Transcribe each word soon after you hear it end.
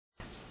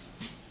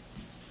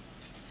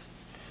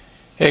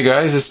Hey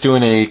guys, just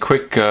doing a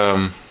quick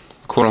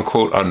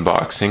quote-unquote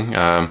unboxing.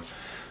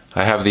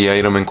 I have the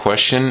item in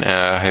question.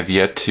 I have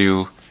yet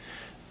to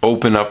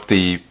open up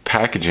the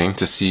packaging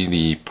to see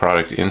the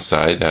product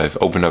inside. I've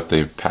opened up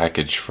the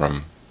package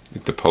from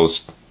the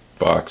post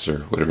box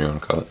or whatever you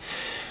want to call it.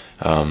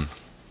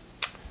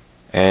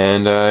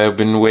 And I've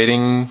been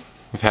waiting.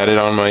 I've had it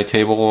on my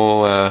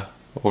table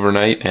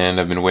overnight, and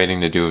I've been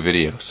waiting to do a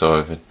video.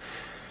 So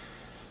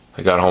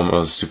I got home, I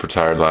was super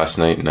tired last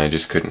night, and I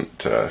just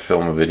couldn't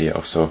film a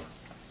video, so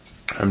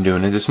I'm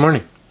doing it this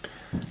morning.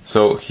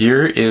 So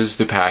here is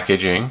the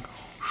packaging.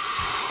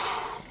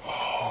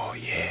 Oh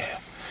yeah.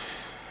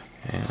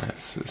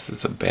 This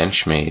is a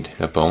Benchmade,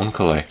 a bone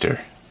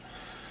collector.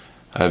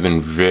 I've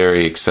been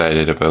very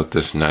excited about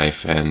this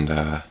knife, and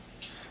I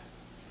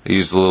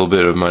used a little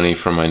bit of money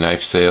from my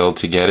knife sale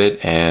to get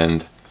it,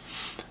 and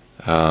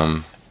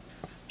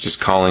just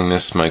calling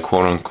this my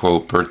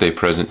quote-unquote birthday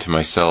present to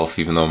myself,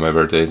 even though my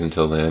birthday is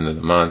until the end of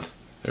the month,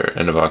 or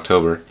end of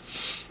October.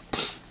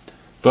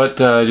 But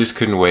I just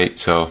couldn't wait,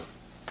 so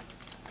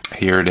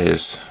here it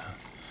is.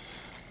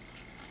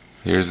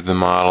 Here's the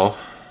model.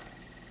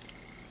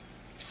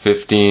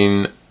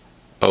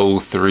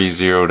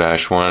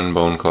 15030-1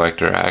 Bone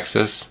Collector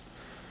Axis.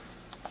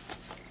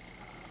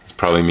 This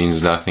probably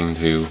means nothing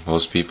to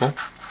most people.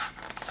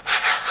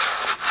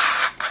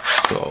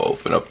 So I'll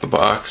open up the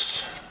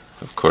box.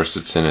 Of course,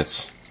 it's in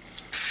its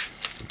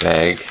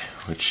bag,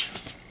 which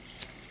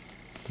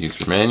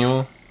user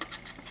manual.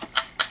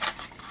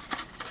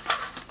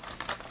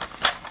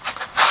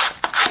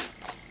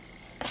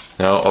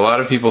 Now, a lot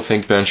of people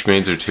think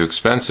Benchmades are too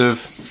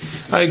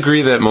expensive. I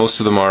agree that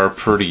most of them are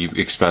pretty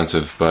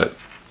expensive, but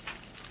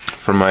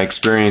from my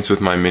experience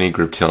with my mini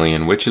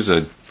Griptilian, which is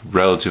a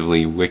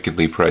relatively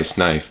wickedly priced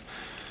knife,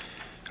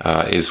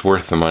 is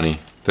worth the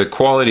money. The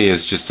quality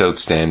is just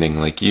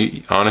outstanding. Like,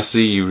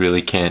 honestly, you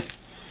really can't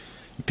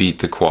beat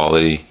the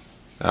quality.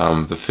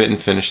 The fit and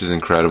finish is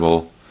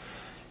incredible,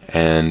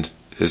 and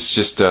it's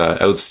just an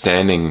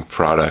outstanding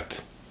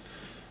product.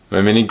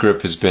 My mini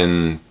grip has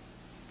been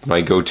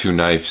my go-to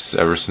knife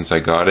ever since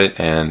I got it,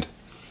 and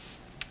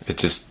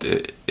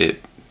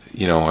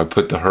you know, I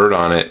put the hurt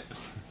on it,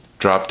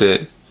 dropped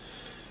it,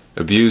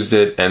 abused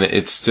it, and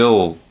it's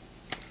still,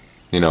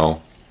 you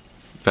know,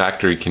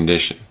 factory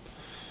condition.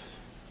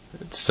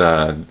 It's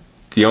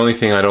the only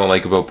thing I don't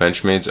like about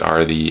Benchmades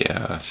are the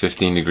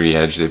 15-degree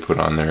edge they put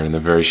on there and the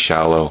very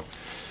shallow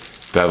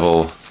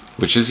bevel,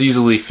 which is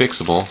easily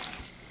fixable.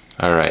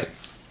 Alright.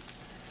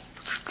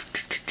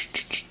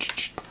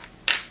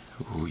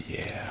 Oh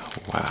yeah,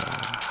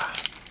 wow.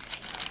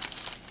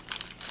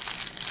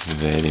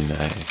 Very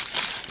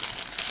nice.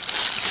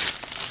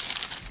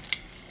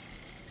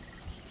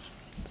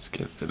 Let's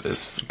get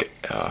this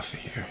off of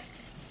here.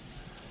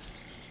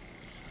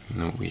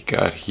 And what we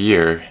got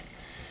here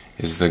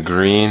is the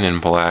green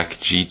and black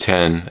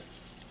G10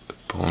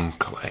 Bone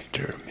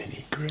Collector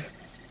mini grip.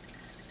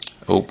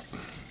 Oh,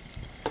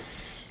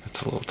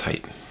 that's a little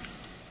tight.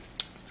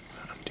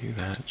 Undo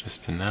that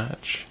just a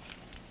notch.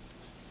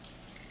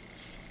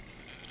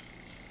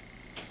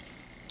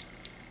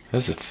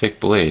 That's a thick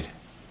blade.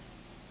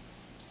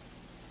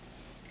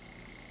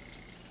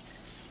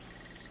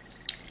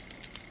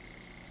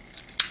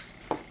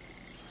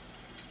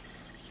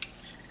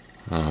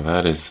 Oh,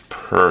 that is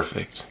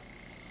perfect.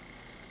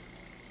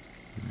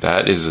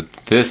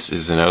 This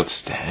is an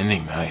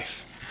outstanding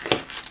knife.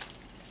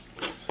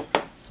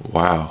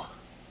 Wow.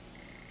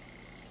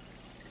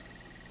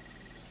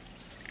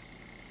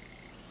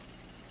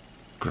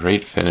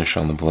 Great finish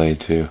on the blade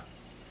too.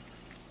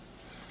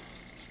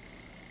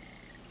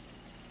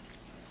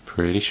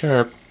 Pretty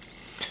sharp.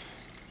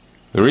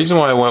 The reason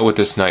why I went with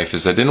this knife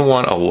is I didn't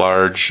want a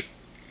large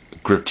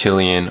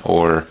Griptilian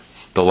or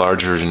the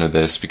large version of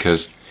this,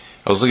 because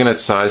I was looking at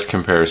size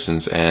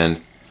comparisons, and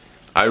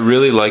I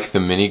really like the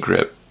mini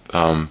grip,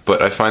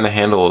 but I find the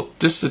handle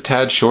just a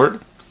tad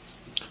short.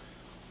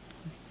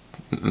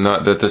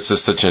 Not that this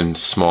is such a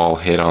small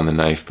hit on the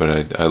knife,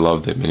 but I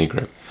love the mini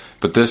grip.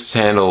 But this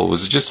handle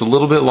was just a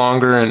little bit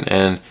longer,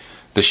 and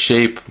the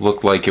shape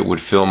looked like it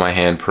would fill my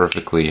hand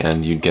perfectly,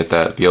 and you'd be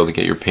able to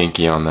get your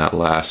pinky on that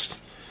last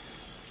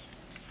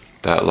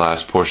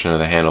portion of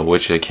the handle,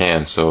 which it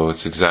can. So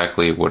it's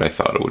exactly what I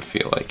thought it would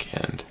feel like,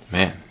 and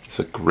man, it's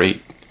a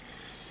great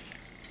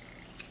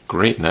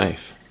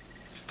knife.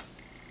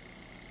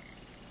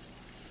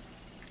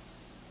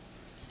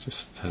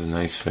 Just has a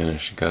nice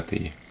finish. You got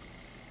the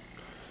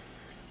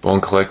Bone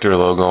Collector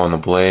logo on the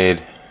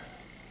blade,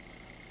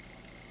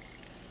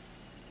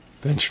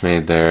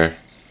 Benchmade there,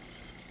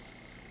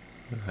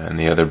 and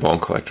the other Bone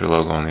Collector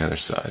logo on the other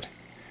side.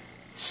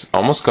 It's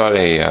almost got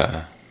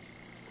a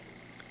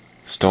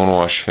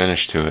stonewash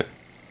finish to it.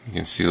 You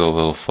can see the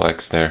little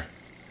flecks there,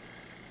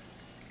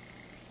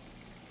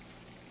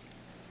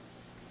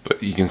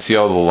 but you can see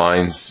all the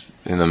lines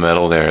in the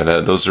metal there.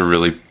 Those are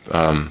really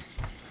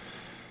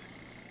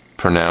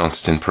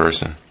pronounced in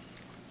person.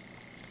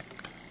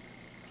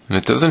 And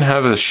it doesn't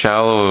have as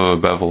shallow of a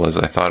bevel as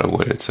I thought it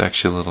would. It's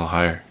actually a little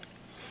higher.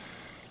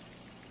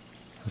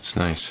 That's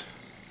nice.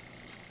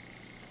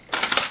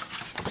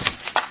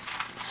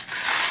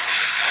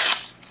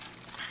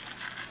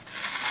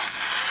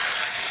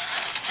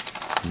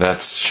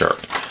 That's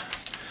sharp.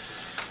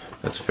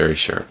 That's very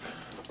sharp.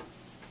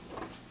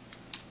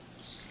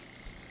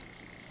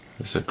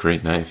 This is a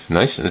great knife.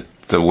 Nice.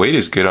 The weight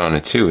is good on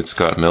it too. It's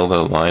got milled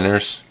out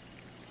liners.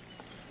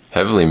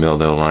 Heavily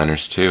milled out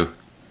liners too.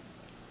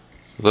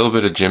 A little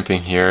bit of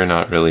jimping here,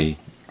 not really,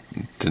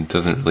 it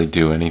doesn't really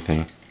do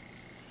anything.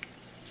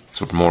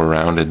 It's more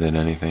rounded than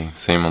anything.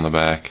 Same on the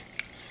back.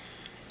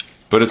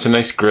 But it's a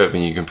nice grip,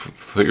 and you can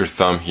put your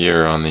thumb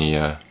here on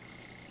the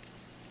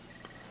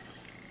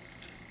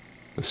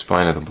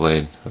spine of the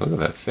blade. Look at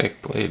that thick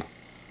blade.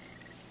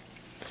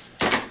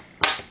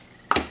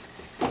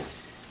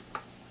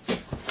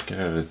 Let's get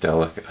out a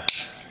Delica.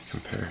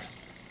 Compare.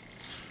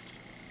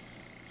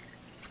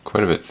 It's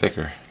quite a bit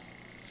thicker.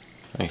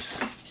 Nice.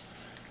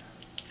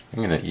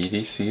 I'm gonna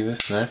EDC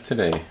this knife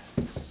today.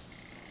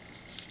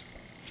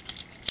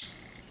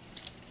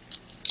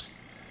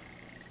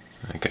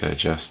 I gotta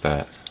adjust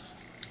that.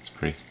 It's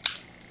pretty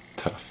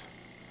tough.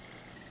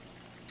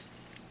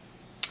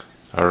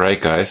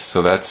 Alright guys,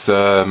 so that's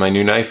my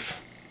new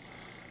knife.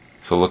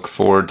 So look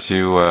forward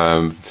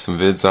to some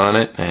vids on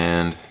it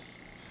and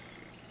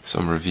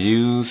some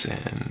reviews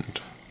and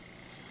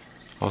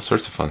all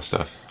sorts of fun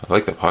stuff. I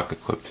like the pocket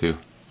clip too.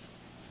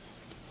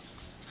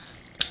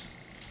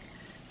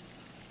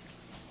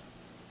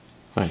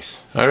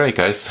 Nice. Alright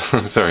guys,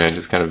 sorry, I'm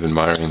just kind of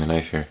admiring the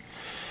knife here.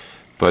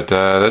 But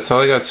that's all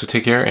I got, so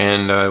take care,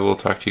 and I will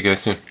talk to you guys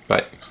soon.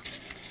 Bye.